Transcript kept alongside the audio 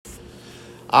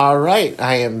All right,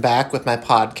 I am back with my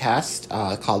podcast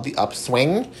called The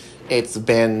Upswing. It's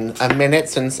been a minute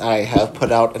since I have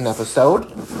put out an episode.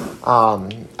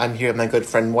 I'm here with my good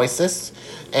friend Moises,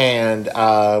 and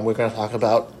we're going to talk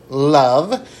about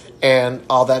love and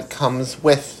all that comes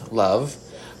with love,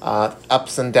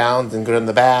 ups and downs and good and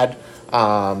the bad,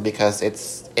 because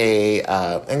it's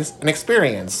an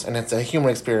experience, and it's a human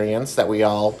experience that we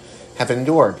all have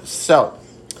endured. So,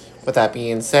 with that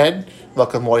being said,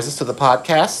 welcome Moises to the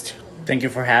podcast. Thank you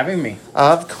for having me.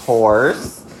 Of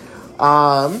course.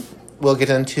 We'll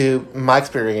get into my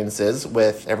experiences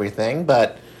with everything,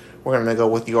 but we're going to go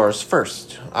with yours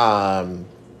first.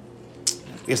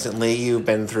 Recently, you've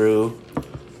been through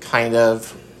kind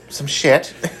of some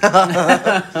shit.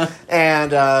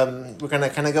 And we're going to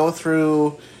kind of go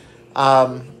through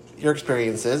your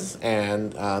experiences.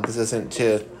 And this isn't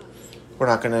to... We're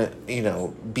not going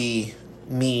to, be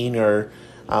mean or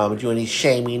do any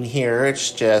shaming here.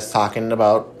 It's just talking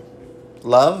about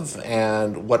love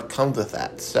and what comes with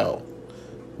that. So,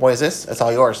 Moises, it's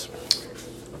all yours.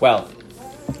 Well,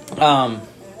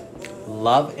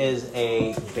 love is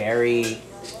a very,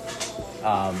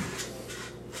 I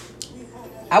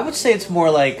would say it's more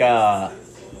like a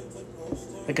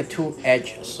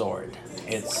two-edged sword.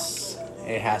 It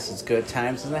has its good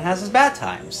times and it has its bad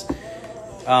times.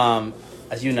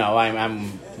 As you know,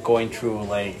 I'm going through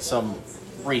like some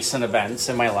recent events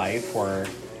in my life where,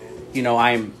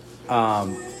 I'm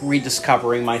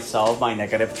rediscovering myself, my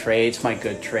negative traits, my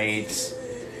good traits,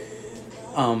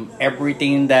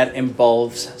 everything that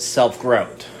involves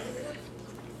self-growth.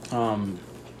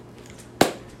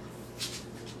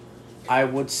 I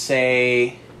would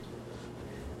say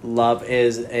love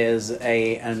is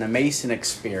an amazing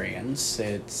experience.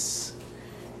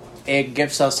 It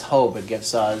gives us hope. It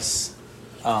gives us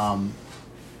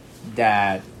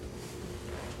that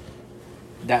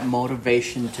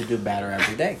motivation to do better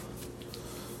every day.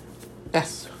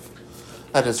 Yes,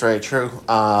 that is very true.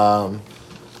 I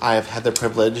have had the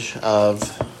privilege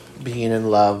of being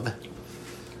in love,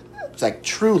 like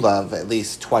true love, at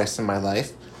least twice in my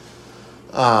life.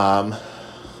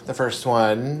 The first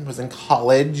one was in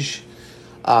college.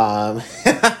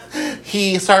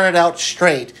 He started out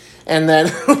straight, and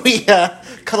then we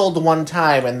cuddled one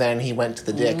time, and then he went to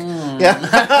the dick. Yeah.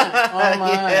 Oh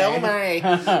my. Yeah, oh my.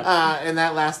 And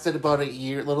that lasted about a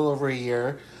year, a little over a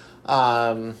year.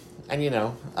 And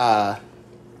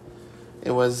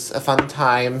it was a fun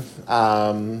time.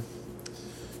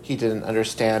 He didn't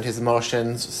understand his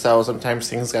emotions, so sometimes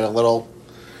things got a little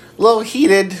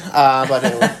heated,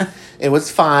 but it was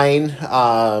fine.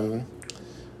 That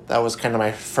was kind of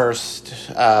my first,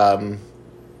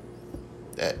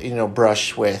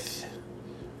 brush with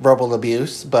verbal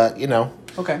abuse, but,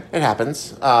 Okay. it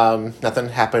happens. Nothing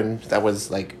happened that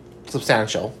was,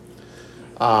 substantial.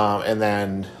 And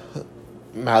then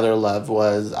my other love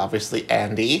was obviously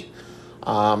Andy,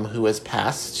 who has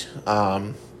passed.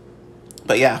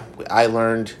 But yeah, I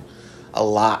learned a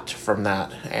lot from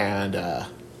that, and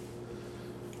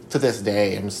to this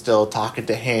day, I'm still talking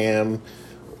to him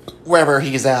wherever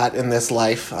he's at in this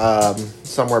life.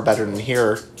 Somewhere better than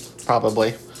here,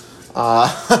 probably.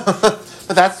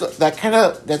 But that's kind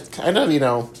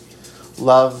of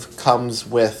love comes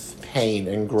with pain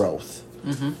and growth.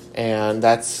 Mm-hmm. And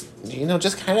that's,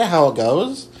 just kind of how it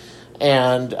goes.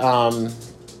 And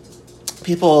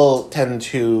people tend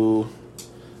to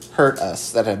hurt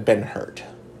us that have been hurt.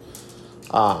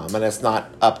 And it's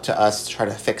not up to us to try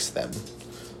to fix them,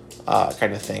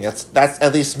 kind of thing. That's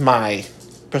at least my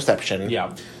perception.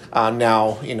 Yeah.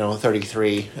 Now,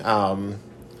 33, and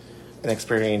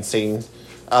experiencing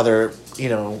other,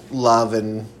 love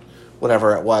and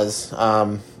whatever it was.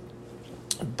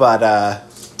 But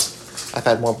I've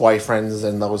had more boyfriends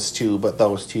than those two, but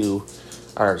those two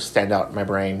stand out in my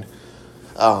brain.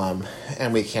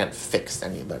 And we can't fix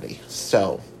anybody.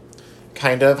 So,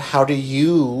 kind of, how are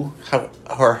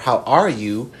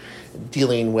you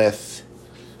dealing with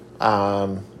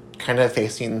kind of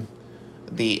facing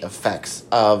the effects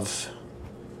of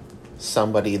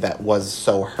somebody that was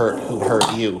so hurt, who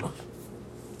hurt you?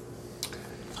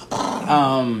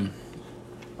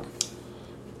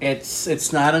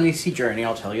 It's not an easy journey,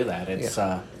 I'll tell you that.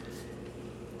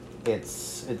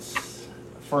 It's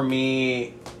for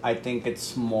me, I think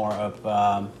it's more of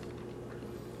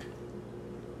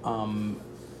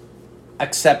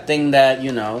accepting that,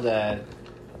 that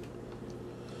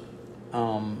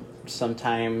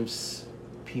sometimes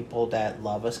people that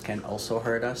love us can also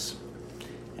hurt us,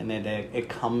 and it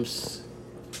comes,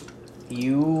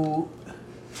 you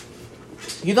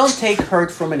don't take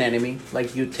hurt from an enemy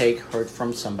like you take hurt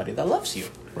from somebody that loves you.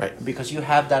 Right. Because you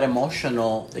have that emotion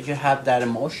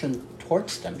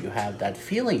towards them. You have that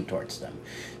feeling towards them.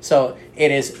 So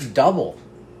it is double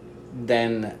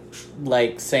than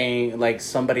like saying, like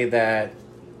somebody that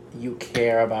you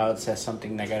care about says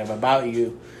something negative about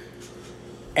you,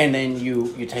 and then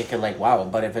you take it like, wow.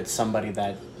 But if it's somebody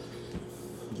that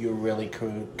you really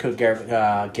could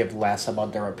give less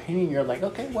about their opinion, you're like,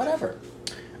 okay, whatever.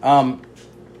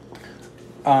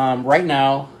 Right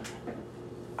now,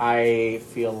 I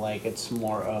feel like it's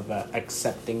more of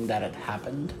accepting that it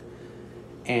happened,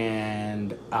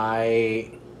 and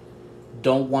I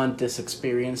don't want this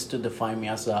experience to define me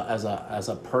as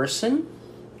a person,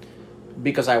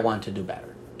 because I want to do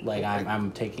better. Like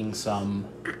I'm taking some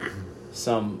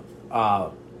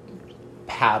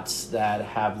paths that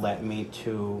have led me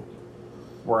to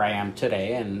where I am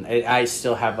today, and I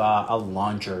still have a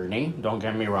long journey. Don't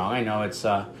get me wrong. I know it's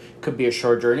could be a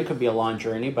short journey, could be a long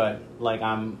journey, but like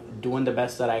I'm doing the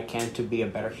best that I can to be a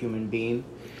better human being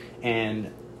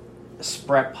and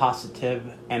spread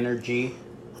positive energy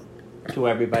to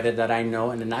everybody that I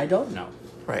know and then I don't know.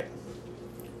 Right.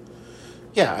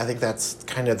 Yeah, I think that's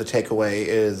kind of the takeaway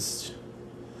is,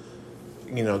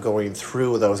 going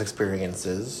through those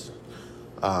experiences.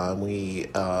 We,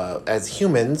 as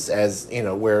humans,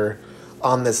 we're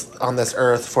on this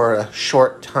earth for a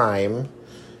short time,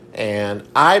 and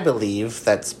I believe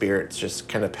that spirits just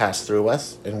kind of pass through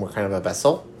us, and we're kind of a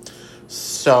vessel.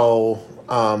 So,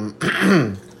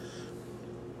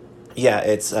 yeah,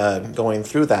 it's going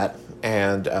through that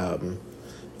and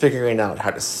figuring out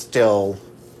how to still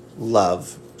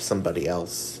love somebody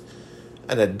else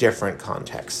in a different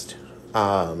context.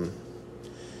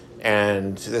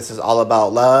 And this is all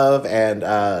about love, and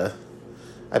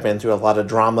I've been through a lot of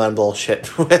drama and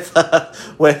bullshit with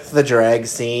the drag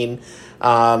scene,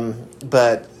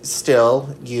 but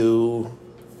still, you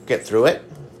get through it,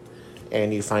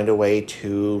 and you find a way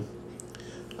to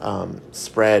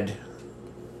spread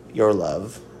your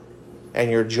love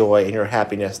and your joy and your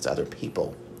happiness to other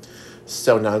people.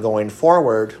 So now going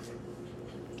forward,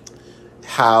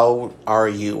 how are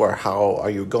you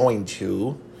going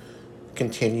to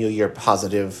continue your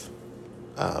positive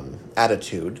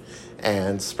attitude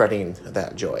and spreading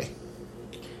that joy?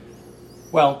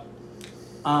 Well,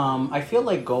 I feel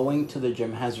like going to the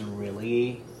gym has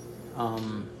really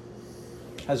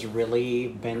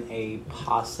been a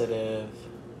positive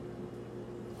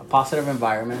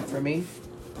environment for me.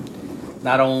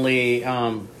 Not only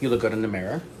you look good in the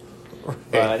mirror,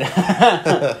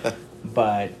 but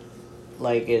but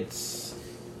like it's,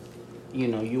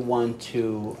 you want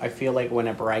to, I feel like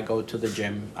whenever I go to the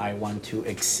gym, I want to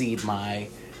exceed my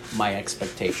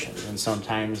expectations. And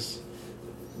sometimes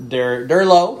they're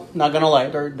low, not gonna lie,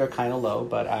 they're kind of low,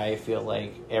 but I feel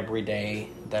like every day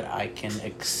that I can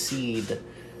exceed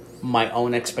my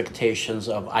own expectations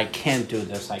of I can't do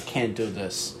this,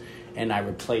 and I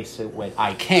replace it with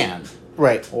I can.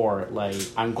 Right. Or like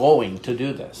I'm going to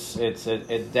do this.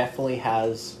 It definitely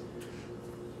has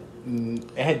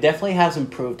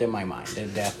improved in my mind.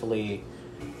 It definitely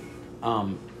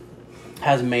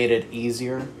has made it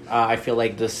easier. I feel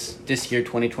like this year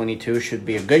 2022 should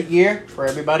be a good year for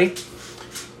everybody.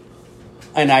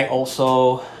 And I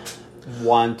also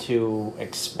want to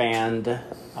expand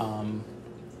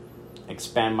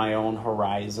my own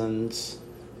horizons.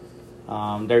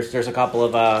 There's a couple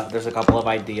of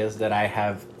ideas that I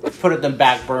have put in the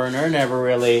back burner. Never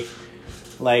really,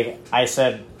 like I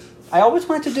said, I always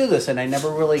wanted to do this, and I never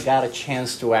really got a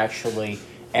chance to actually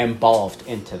involved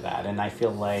into that. And I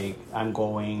feel like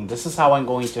this is how I'm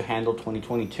going to handle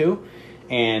 2022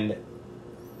 and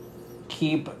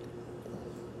keep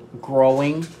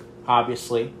growing,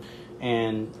 obviously,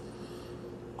 and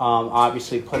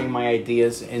obviously putting my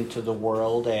ideas into the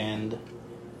world and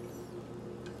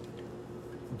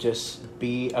just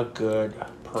be a good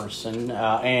person.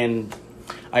 And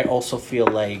I also feel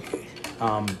like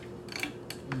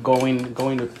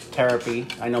going to therapy.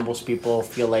 I know most people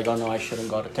feel like, oh no, I shouldn't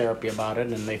go to therapy about it,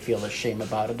 and they feel ashamed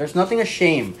about it. There's nothing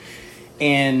ashamed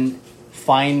in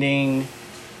finding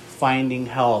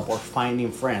help or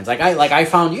finding friends. Like I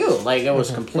found you. Like it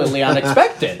was completely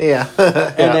unexpected. Yeah.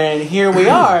 And then here we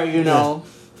are,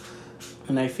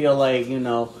 and I feel like,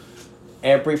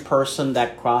 every person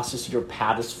that crosses your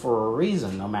path is for a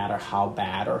reason, no matter how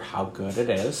bad or how good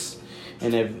it is.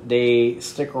 And if they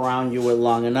stick around you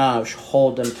long enough,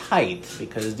 hold them tight,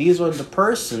 because these are the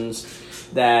persons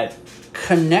that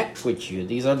connect with you.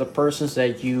 These are the persons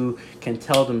that you can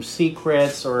tell them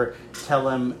secrets or tell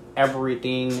them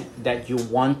everything that you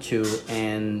want to,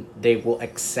 and they will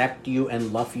accept you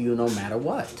and love you no matter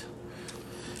what.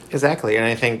 Exactly. And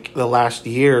I think the last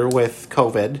year with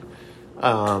COVID,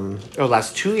 the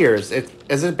last 2 years.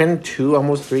 Has it been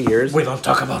almost 3 years? We don't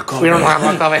talk about COVID. We don't talk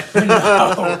about COVID.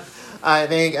 No. I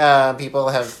think people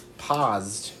have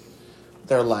paused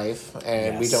their life,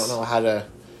 and we don't know how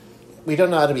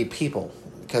to be people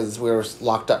because we were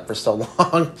locked up for so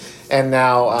long. And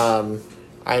now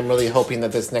I'm really hoping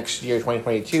that this next year,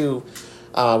 2022,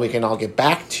 we can all get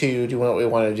back to doing what we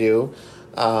want to do.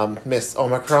 Miss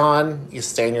Omicron, you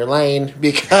stay in your lane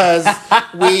because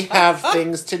we have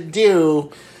things to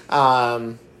do.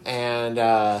 No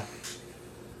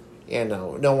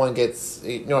one gets...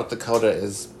 North Dakota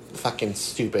is fucking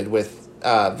stupid with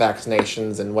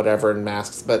vaccinations and whatever and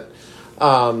masks, but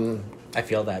I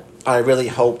feel that. I really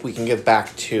hope we can get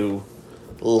back to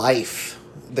life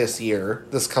this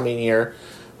coming year,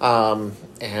 and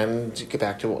get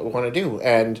back to what we want to do.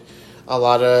 And a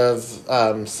lot of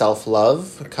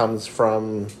self-love comes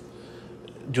from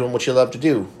doing what you love to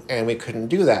do, and we couldn't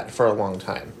do that for a long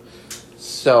time.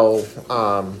 So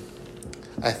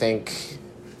I think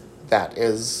that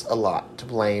is a lot to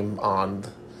blame on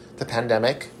the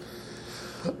pandemic.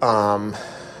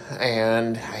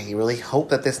 And I really hope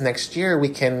that this next year we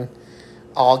can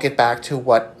all get back to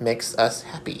what makes us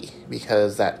happy,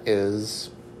 because that is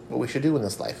what we should do in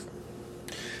this life.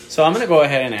 So I'm going to go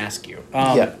ahead and ask you.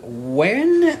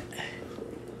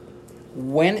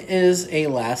 When is a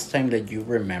last time that you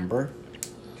remember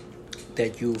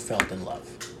that you felt in love?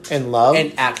 In love?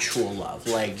 In actual love.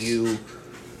 Like you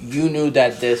knew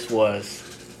that this was...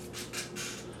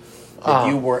 that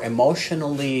you were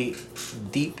emotionally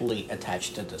deeply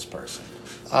attached to this person.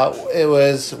 It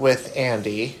was with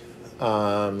Andy.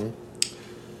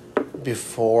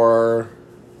 Before...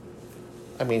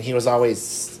 I mean, he was always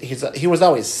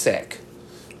sick,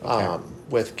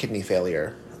 with kidney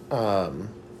failure.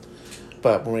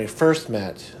 But when we first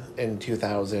met in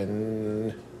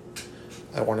 2000,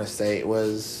 I want to say it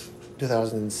was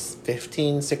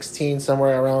 2015, 16,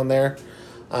 somewhere around there.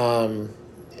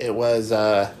 It was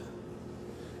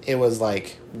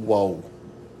like, whoa.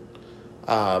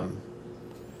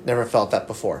 Never felt that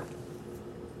before.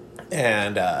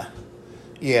 And, that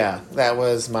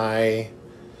was my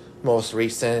most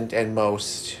recent and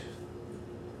most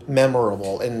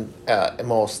memorable and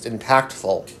most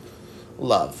impactful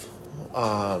love.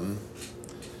 And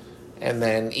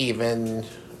then even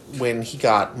when he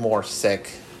got more sick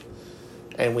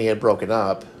and we had broken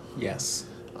up, yes,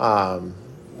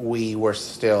 we were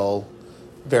still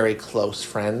very close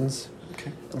friends.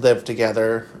 Okay. Lived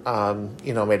together,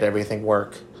 made everything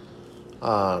work.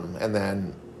 And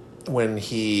then when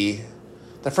the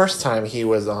first time he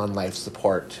was on life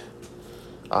support,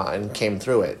 and came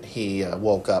through it, he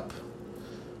woke up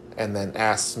and then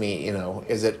asked me,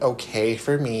 is it okay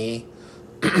for me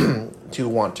to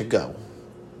want to go?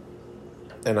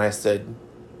 And I said,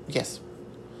 yes.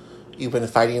 You've been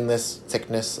fighting this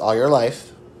sickness all your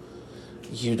life.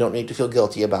 You don't need to feel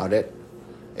guilty about it.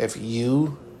 If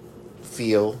you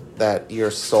feel that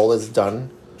your soul is done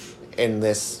in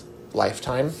this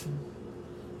lifetime,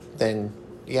 then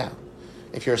yeah.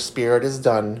 If your spirit is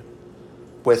done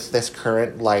with this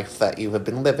current life that you have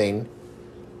been living,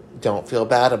 don't feel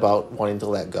bad about wanting to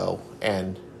let go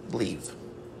and leave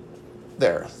the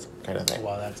earth, kind of thing.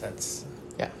 Wow, that's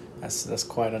yeah. That's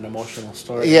quite an emotional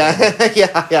story. Yeah,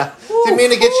 yeah. Didn't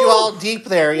mean to get you all deep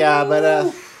there,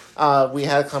 but we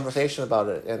had a conversation about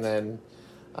it, and then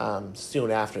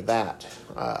soon after that,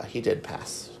 he did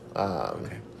pass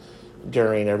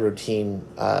during a routine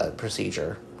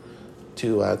procedure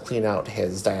to clean out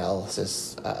his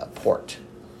dialysis port.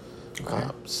 Okay.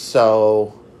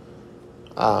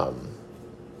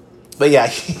 But yeah,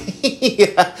 he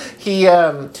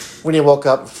when he woke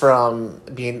up from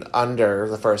being under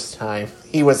the first time,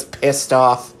 he was pissed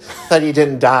off that he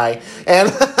didn't die, and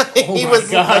he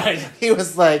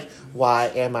was like,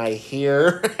 "Why am I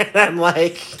here?" And I'm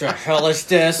like, "The hell is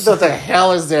this? What the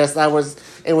hell is this?"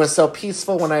 It was so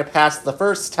peaceful when I passed the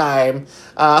first time.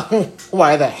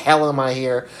 Why the hell am I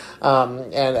here?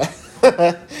 And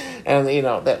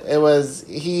that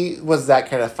he was that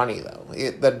kind of funny though.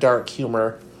 The dark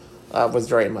humor was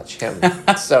very much him.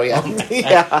 So yeah,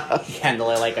 yeah. He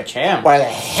handled it like a champ. Why the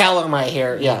hell am I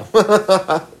here? Yeah.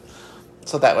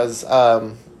 So that was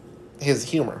his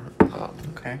humor.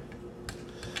 Okay.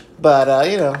 But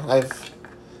I've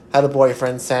had a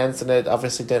boyfriend since, and it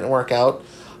obviously didn't work out.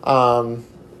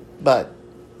 But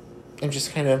I'm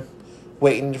just kind of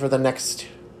waiting for the next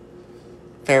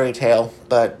fairy tale,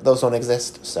 but those don't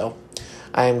exist, so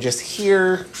I'm just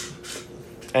here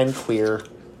and queer.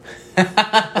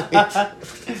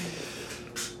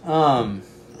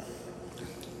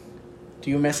 Do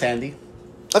you miss Andy?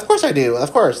 Of course I do.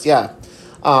 Of course, yeah.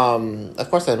 Of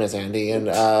course I miss Andy,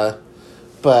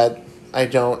 but I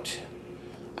don't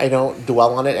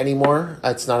dwell on it anymore.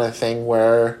 It's not a thing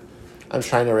where I'm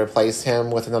trying to replace him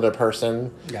with another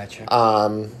person. Gotcha.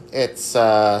 It's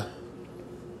of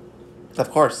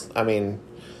course, I mean,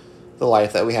 the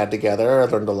life that we had together, I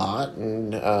learned a lot,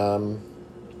 and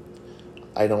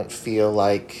I don't feel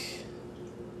like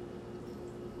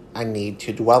I need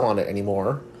to dwell on it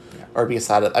anymore or be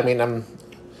sad. I mean, I'm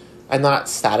not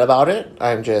sad about it.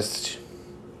 I'm just,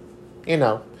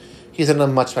 he's in a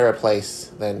much better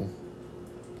place than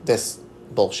this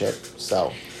bullshit.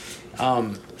 So,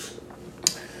 I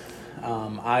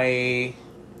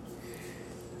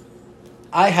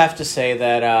have to say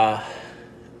that I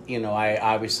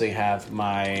obviously have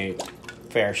my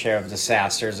fair share of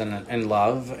disasters in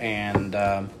love, and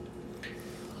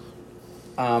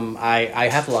I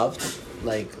have loved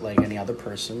like any other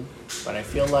person, but I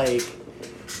feel like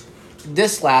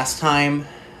this last time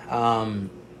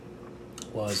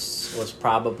was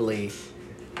probably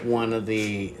one of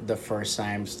the first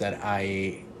times that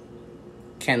I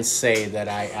can say that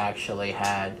I actually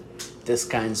had this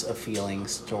kinds of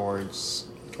feelings towards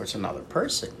another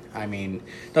person. I mean,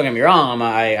 don't get me wrong.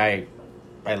 I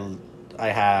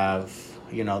have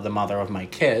the mother of my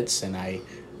kids, and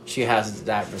she has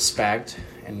that respect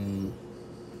and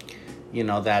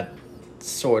that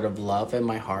sort of love in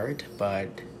my heart. But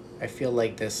I feel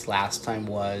like this last time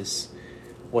was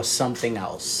something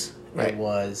else. Right. It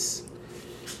was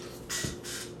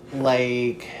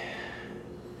like,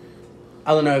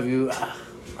 I don't know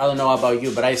about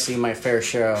you, but I see my fair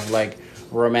share of like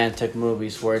romantic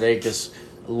movies where they just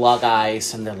lock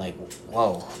eyes and they're like,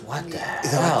 "Whoa, what the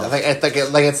hell?"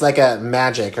 It's like a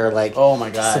magic, or like, oh my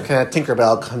god, some kind of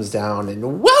Tinkerbell comes down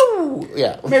and whoa,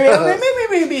 yeah. maybe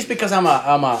it's because I'm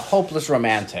a hopeless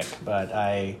romantic, but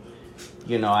I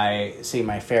see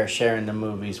my fair share in the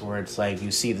movies where it's like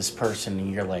you see this person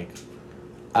and you're like,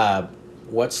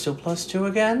 what's 2 + 2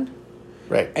 again?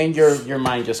 Right. And your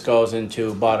mind just goes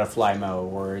into butterfly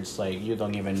mode where it's like you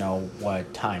don't even know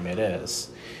what time it is.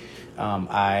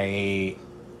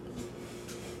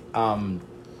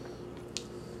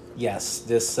 Yes,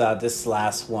 this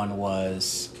last one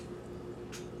was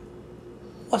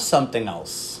something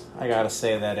else. I gotta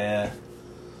say that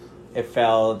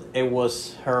it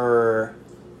was her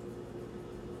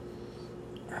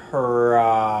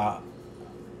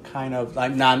kind of,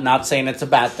 I'm not saying it's a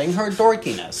bad thing, her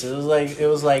dorkiness. It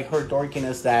was like her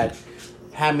dorkiness that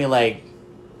had me like,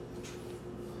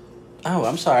 oh,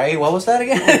 I'm sorry, what was that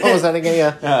again?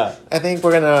 Yeah. I think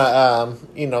we're gonna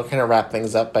kind of wrap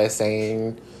things up by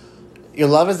saying your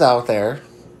love is out there,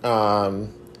 to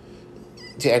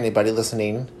anybody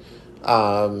listening.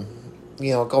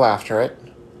 Go after it.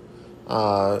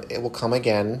 It will come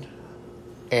again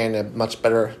in a much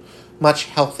better, much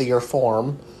healthier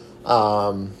form.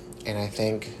 And I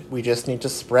think we just need to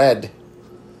spread,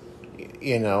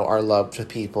 our love to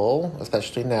people,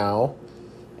 especially now.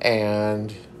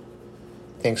 And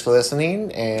thanks for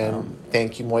listening. And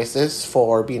thank you, Moises,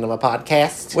 for being on my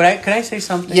podcast. Could I say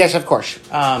something? Yes, of course.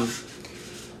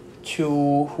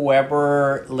 To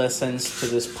whoever listens to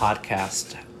this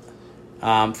podcast,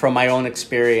 from my own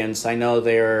experience, I know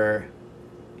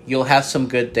you'll have some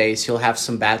good days, you'll have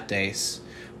some bad days.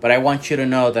 But I want you to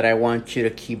know that I want you to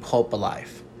keep hope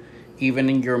alive, even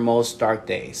in your most dark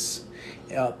days.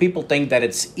 People think that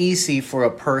it's easy for a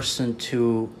person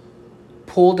to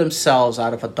pull themselves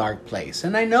out of a dark place.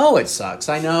 And I know it sucks.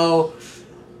 I know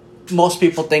most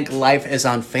people think life is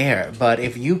unfair. But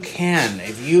if you can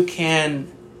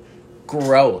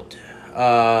grow,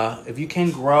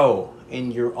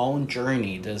 in your own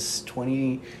journey, this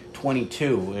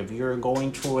 2022, if you're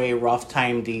going through a rough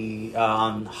time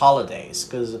on holidays,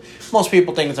 because most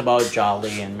people think it's about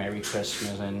jolly and Merry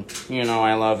Christmas and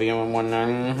I love you and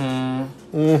whatnot.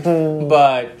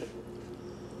 But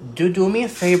do me a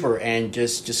favor and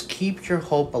just keep your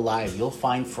hope alive. You'll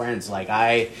find friends. Like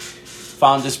I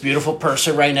found this beautiful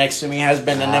person right next to me, has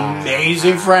been an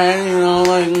amazing friend,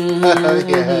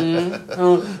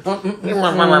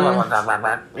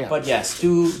 But yes,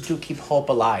 do keep hope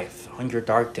alive on your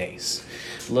dark days.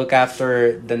 Look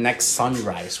after the next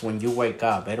sunrise when you wake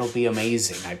up. It'll be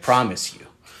amazing, I promise you.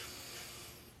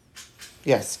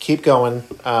 Yes, keep going.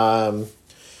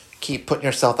 Keep putting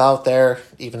yourself out there,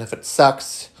 even if it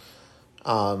sucks.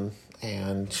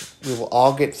 And we will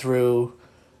all get through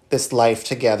this life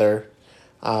together.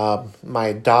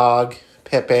 My dog,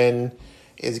 Pippin,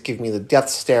 is giving me the death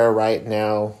stare right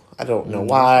now. I don't know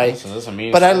why.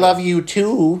 But I love you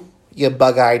too, you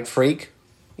bug-eyed freak.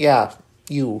 Yeah,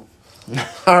 you.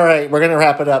 All right, we're going to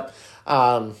wrap it up.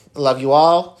 Love you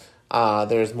all.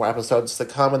 There's more episodes to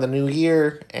come in the new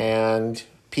year, and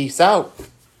peace out.